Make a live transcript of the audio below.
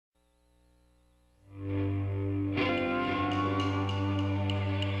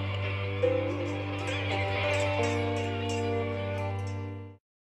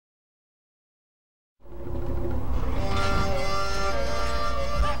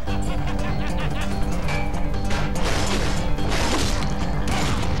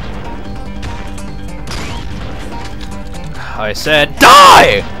I said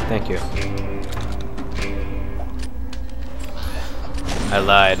die! Thank you. I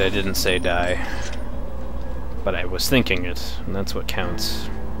lied, I didn't say die. But I was thinking it, and that's what counts.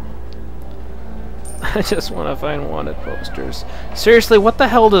 I just want to find wanted posters. Seriously, what the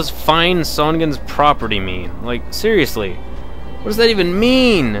hell does find Songen's property mean? Like, seriously. What does that even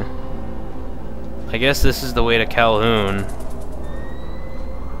mean? I guess this is the way to Calhoun.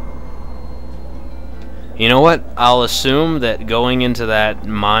 You know what? I'll assume that going into that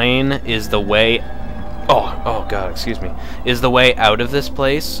mine is the way... Oh god, excuse me. Is the way out of this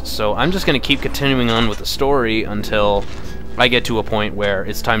place, so I'm just going to keep continuing on with the story until I get to a point where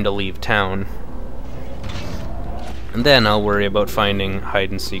it's time to leave town. And then I'll worry about finding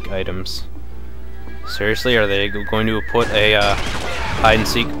hide-and-seek items. Seriously, are they going to put a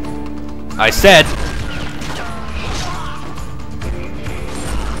hide-and-seek... I said!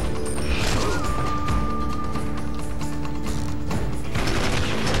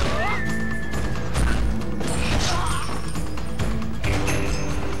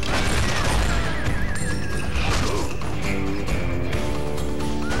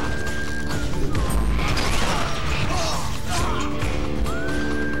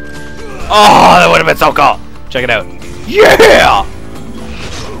 Oh, that would have been so cool! Check it out. Yeah!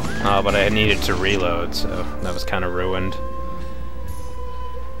 Oh, but I needed to reload, so that was kind of ruined.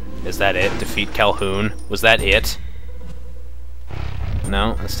 Is that it? Defeat Calhoun? Was that it?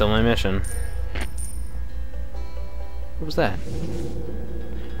 No, that's still my mission. What was that?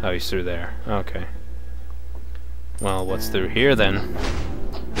 Oh, he's through there. Okay. Well, what's through here then?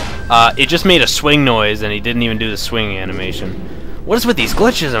 It just made a swing noise, and he didn't even do the swinging animation. What is with these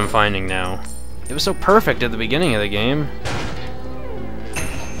glitches I'm finding now? It was so perfect at the beginning of the game.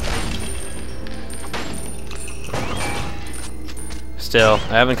 Still,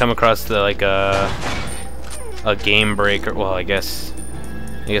 I haven't come across the like a game breaker. Well, I guess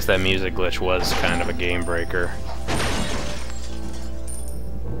that music glitch was kind of a game breaker.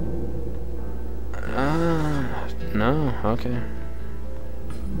 No, okay.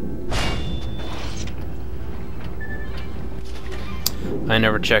 I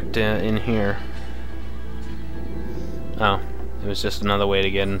never checked in here. Oh, it was just another way to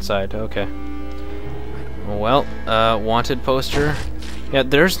get inside. Okay. Well, wanted poster. Yeah,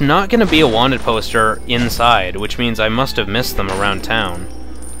 there's not gonna be a wanted poster inside, which means I must have missed them around town.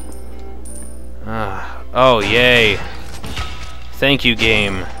 Oh, yay. Thank you,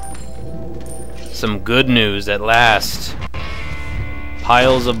 game. Some good news at last.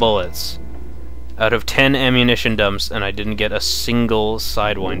 Piles of bullets. Out of 10 ammunition dumps, and I didn't get a single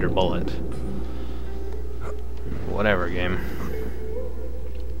Sidewinder bullet. Whatever, game.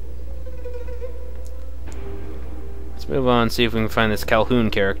 Let's move on, see if we can find this Calhoun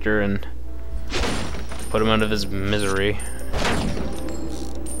character and put him out of his misery.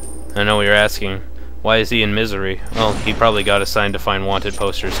 I know what you're asking. Why is he in misery? Well, he probably got assigned to find wanted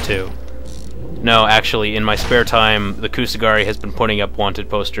posters too. No, actually, in my spare time, the Kusagari has been putting up wanted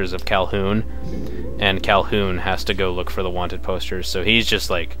posters of Calhoun, and Calhoun has to go look for the wanted posters, so he's just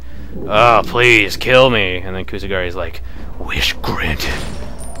like, oh, please, kill me! And then Kusagari's like, wish granted!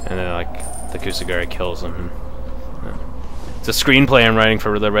 And then, like, the Kusagari kills him. It's a screenplay I'm writing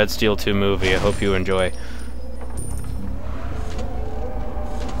for the Red Steel 2 movie. I hope you enjoy.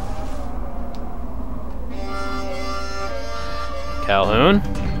 Calhoun?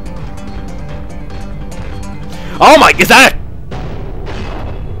 Oh my, is that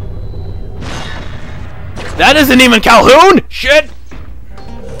That isn't even Calhoun? Shit!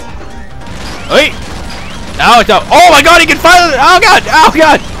 Wait! Now it's out. Oh my god, he can fire! Oh god! Oh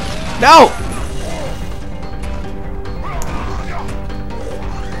god! No!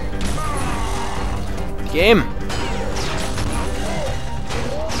 Game.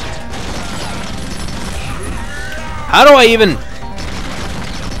 How do I even...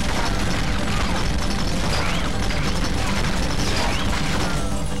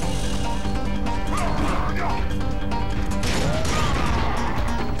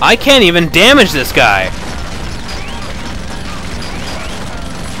 I can't even damage this guy.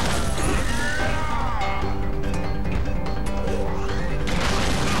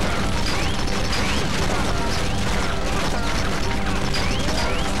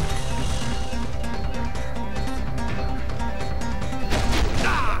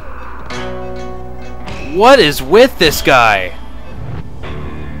 What is with this guy?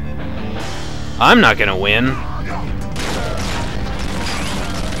 I'm not gonna win.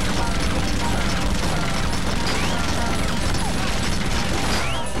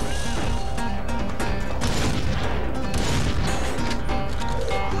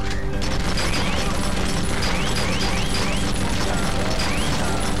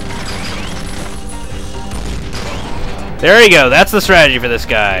 There you go. That's the strategy for this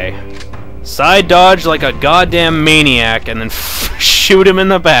guy. Side dodge like a goddamn maniac and then shoot him in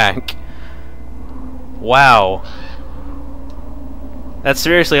the back. Wow. That's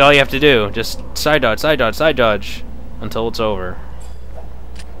seriously all you have to do. Just side dodge, side dodge, side dodge until it's over.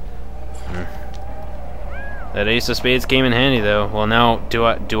 That ace of spades came in handy though. Well, now do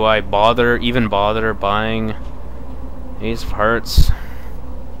I even bother buying ace of hearts?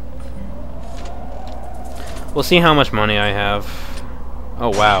 We'll see how much money I have. Oh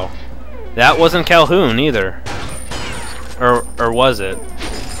wow. That wasn't Calhoun either. Or was it?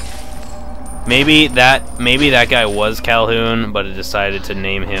 Maybe that guy was Calhoun, but it decided to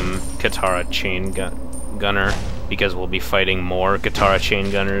name him Katara Chain Gunner because we'll be fighting more Katara Chain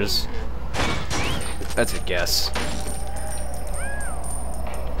Gunners. That's a guess.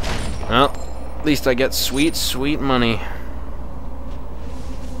 Well, at least I get sweet, sweet money.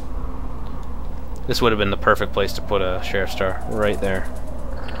 This would have been the perfect place to put a Sheriff Star, right there.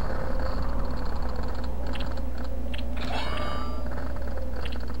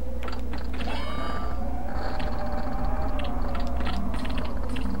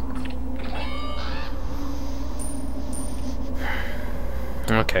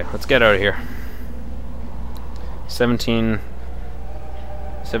 Okay, let's get out of here.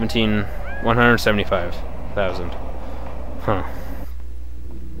 175,000. Huh.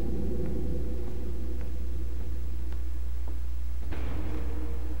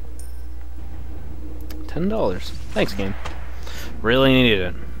 $10. Thanks, game. Really needed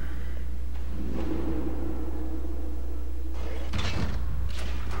it.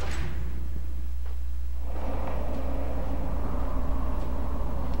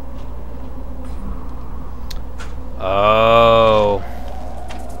 Oh.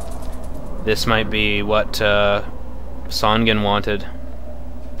 This might be what Songen wanted.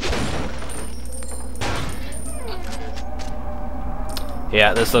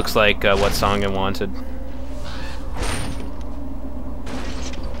 Yeah, this looks like what Songen wanted.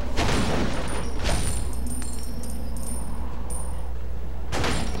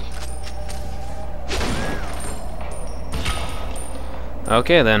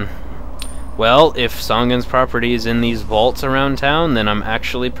 Okay then. Well, if Songen's property is in these vaults around town, then I'm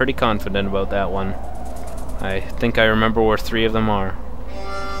actually pretty confident about that one. I think I remember where 3 of them are.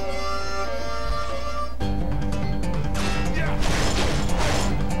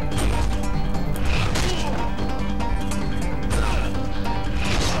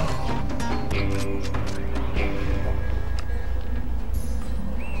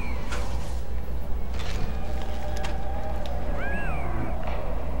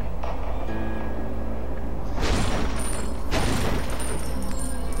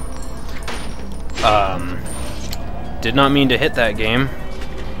 Did not mean to hit that game.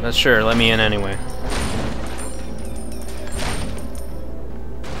 But sure, let me in anyway.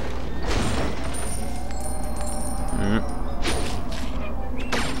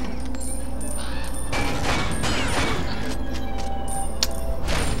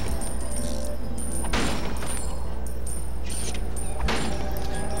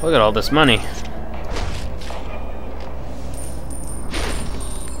 Look at all this money.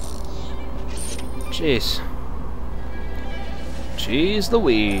 Jeez. Jeez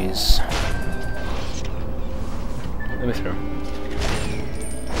Louise. Let me through.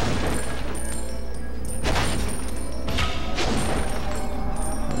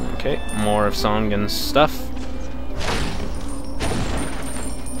 Okay, more of Songen's stuff.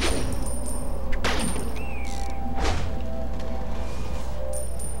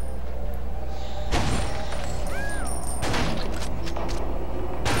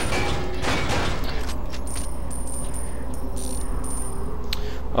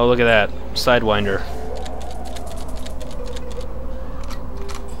 Oh, look at that. Sidewinder.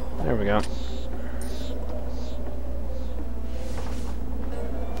 There we go.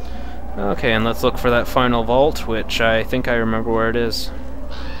 Okay, and let's look for that final vault, which I think I remember where it is.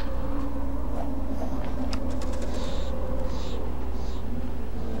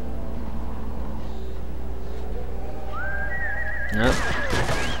 Nope.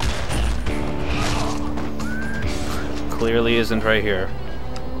 Clearly isn't right here.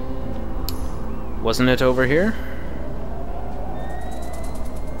 Wasn't it over here?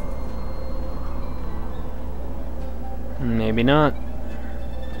 Maybe not.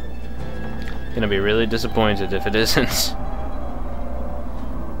 Gonna be really disappointed if it isn't.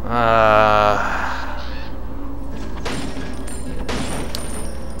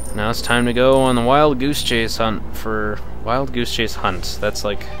 Now it's time to go on the wild goose chase hunt for wild goose chase hunts. That's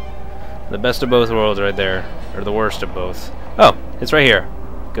like the best of both worlds right there, or the worst of both. Oh, it's right here.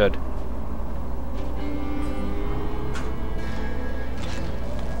 Good.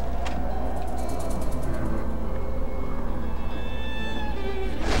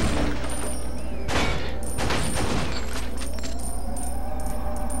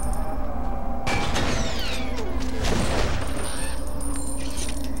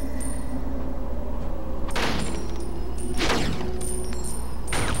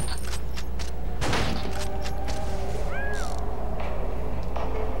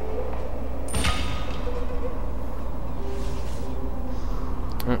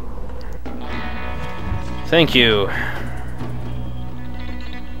 Thank you.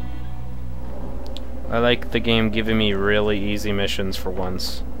 I like the game giving me really easy missions for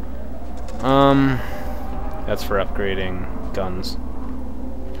once. That's for upgrading guns.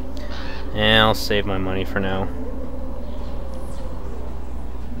 And I'll save my money for now.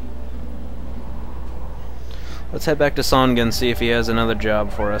 Let's head back to Songa and see if he has another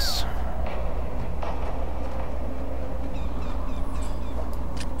job for us.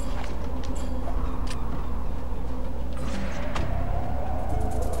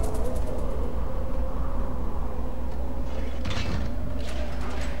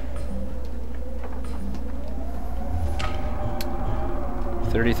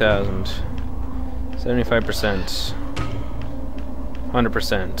 $30,000. 75%.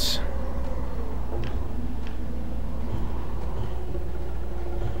 100%.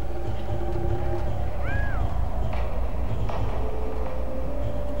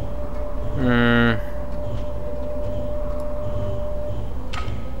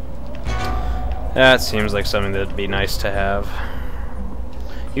 That seems like something that'd be nice to have.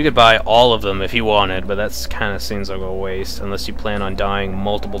 You could buy all of them if you wanted, but that's kind of seems like a waste, unless you plan on dying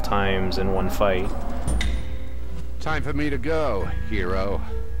multiple times in one fight. Time for me to go, hero.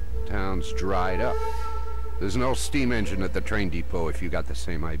 Town's dried up. There's no steam engine at the train depot if you got the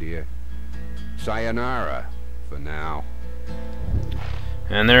same idea. Sayonara, for now.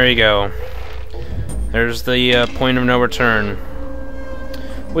 And there you go. There's the point of no return.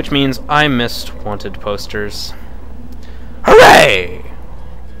 Which means I missed wanted posters. Hooray!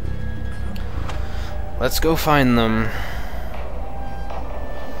 Let's go find them.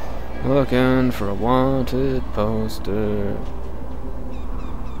 Looking for a wanted poster.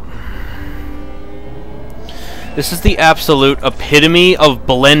 This is the absolute epitome of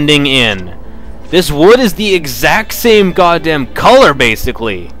blending in. This wood is the exact same goddamn color,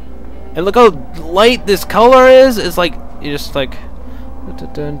 basically. And look how light this color is. It's like, you just like...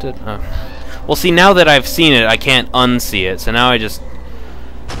 Well, see, now that I've seen it, I can't unsee it, so now I just...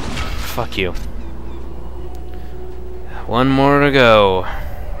 Fuck you. One more to go.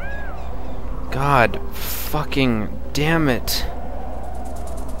 God fucking damn it.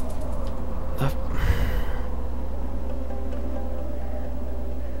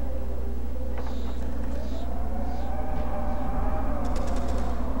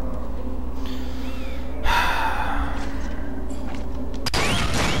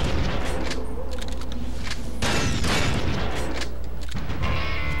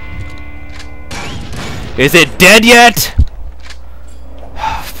 Is it dead yet?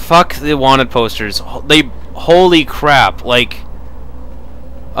 Fuck the wanted posters. They, holy crap, like,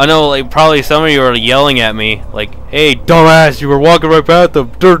 I know, like, probably some of you are yelling at me, like, hey, dumbass, you were walking right past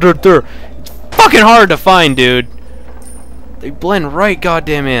them, It's fucking hard to find, dude. They blend right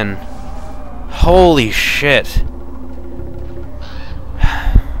goddamn in. Holy shit.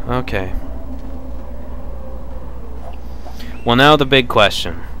 Okay. Well, now the big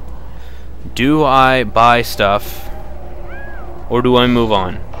question. Do I buy stuff, or do I move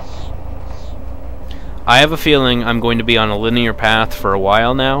on? I have a feeling I'm going to be on a linear path for a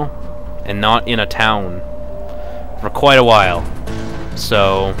while now, and not in a town for quite a while.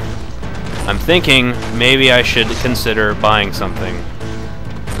 So, I'm thinking maybe I should consider buying something.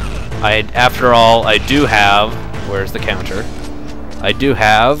 After all, I do have... Where's the counter? I do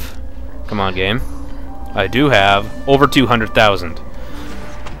have... Come on, game. I do have over 200,000.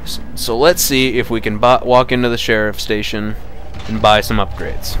 So let's see if we can walk into the sheriff's station and buy some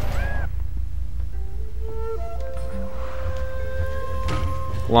upgrades.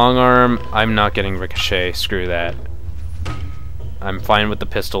 Long arm, I'm not getting ricochet, screw that. I'm fine with the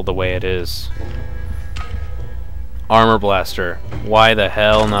pistol the way it is. Armor blaster, why the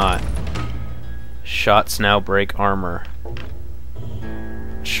hell not? Shots now break armor.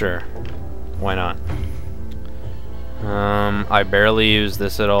 Sure, why not? I barely use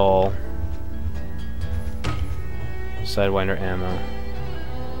this at all. Sidewinder ammo.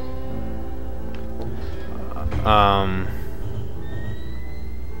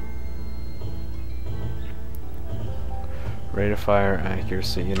 Rate of fire,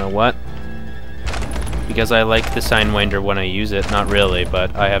 accuracy. You know what? Because I like the Sidewinder when I use it, not really,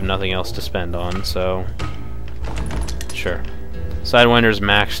 but I have nothing else to spend on, so... Sure. Sidewinder's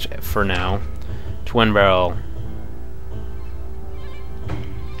maxed for now. Twin barrel.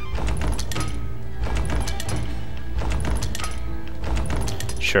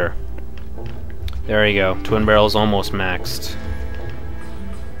 Sure. There you go. Twin barrel's almost maxed.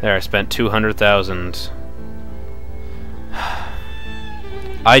 There, I spent 200,000.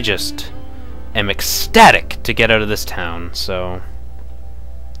 I just am ecstatic to get out of this town, so...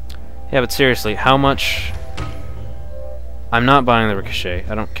 Yeah, but seriously, how much I'm not buying the ricochet.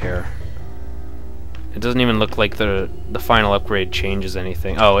 I don't care. It doesn't even look like the final upgrade changes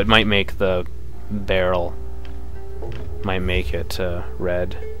anything. Oh, it might make the barrel. Might make it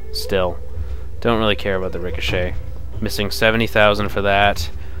red. Still, don't really care about the ricochet. Missing 70,000 for that.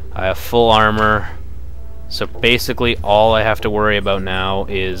 I have full armor. So basically all I have to worry about now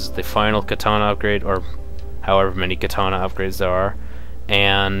is the final katana upgrade, or however many katana upgrades there are,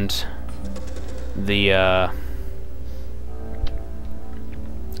 and the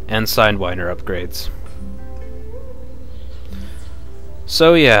and Sidewinder upgrades.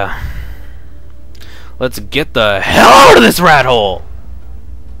 So yeah, let's get the hell out of this rat hole!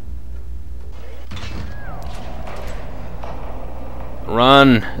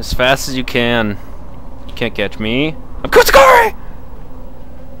 Run as fast as you can. You can't catch me. I'm Kusakari!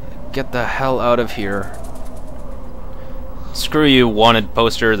 Get the hell out of here. Screw you, wanted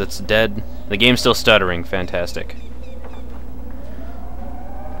poster that's dead. The game's still stuttering. Fantastic.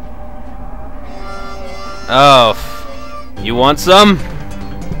 Oh, you want some?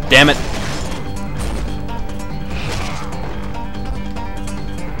 Damn it.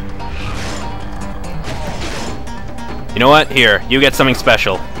 You know what? Here, you get something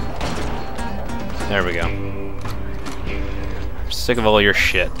special. There we go. I'm sick of all your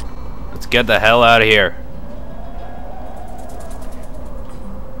shit. Let's get the hell out of here.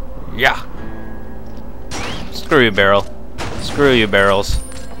 Yeah. Screw you, barrel. Screw you, barrels.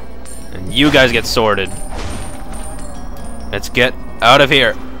 And you guys get sorted. Let's get out of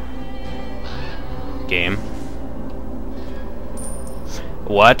here. Game.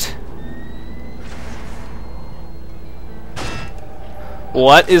 What?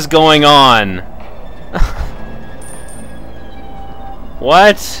 What is going on?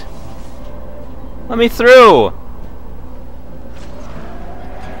 What? Let me through!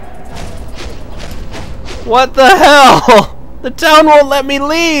 What the hell? The town won't let me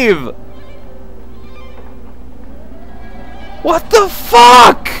leave! What the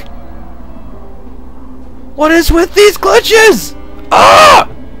fuck? What is with these glitches? Ah!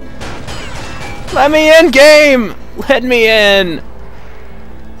 Let me in, game! Let me in!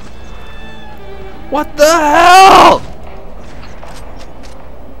 What the hell?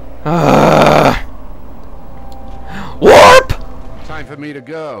 Warp! Time for me to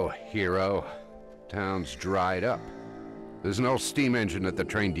go, hero. Town's dried up. There's no steam engine at the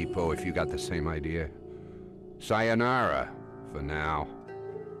train depot if you got the same idea. Sayonara, for now.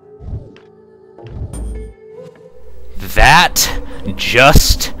 That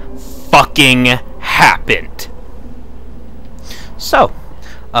just fucking happened. So,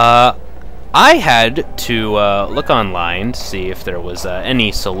 I had to look online to see if there was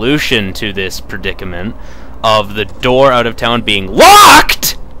any solution to this predicament of the door out of town being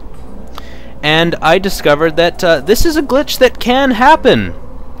locked! And I discovered that this is a glitch that can happen.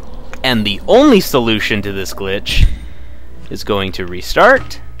 And the only solution to this glitch is going to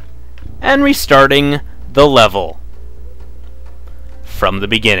restart and restarting the level from the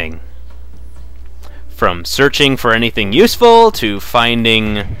beginning. From searching for anything useful, to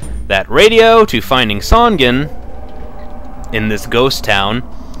finding that radio, to finding Songen in this ghost town.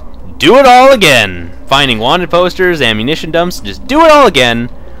 Do it all again! Finding wanted posters, ammunition dumps, just do it all again.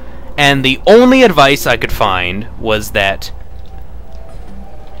 And the only advice I could find was that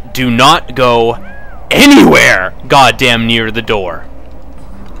do not go anywhere goddamn near the door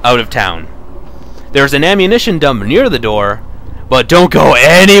out of town. There's an ammunition dump near the door, but don't go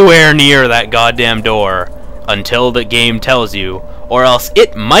anywhere near that goddamn door until the game tells you, or else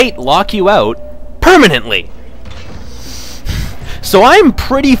it might lock you out permanently. So I'm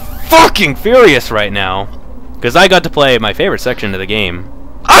pretty fucking furious right now, because I got to play my favorite section of the game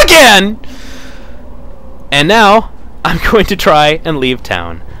again! And now, I'm going to try and leave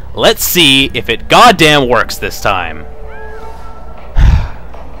town. Let's see if it goddamn works this time.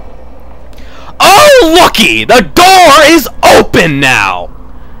 Oh, looky! The door is open now!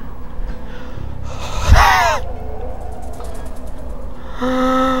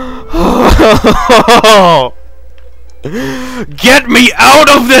 Get me out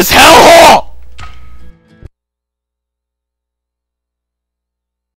of this hellhole!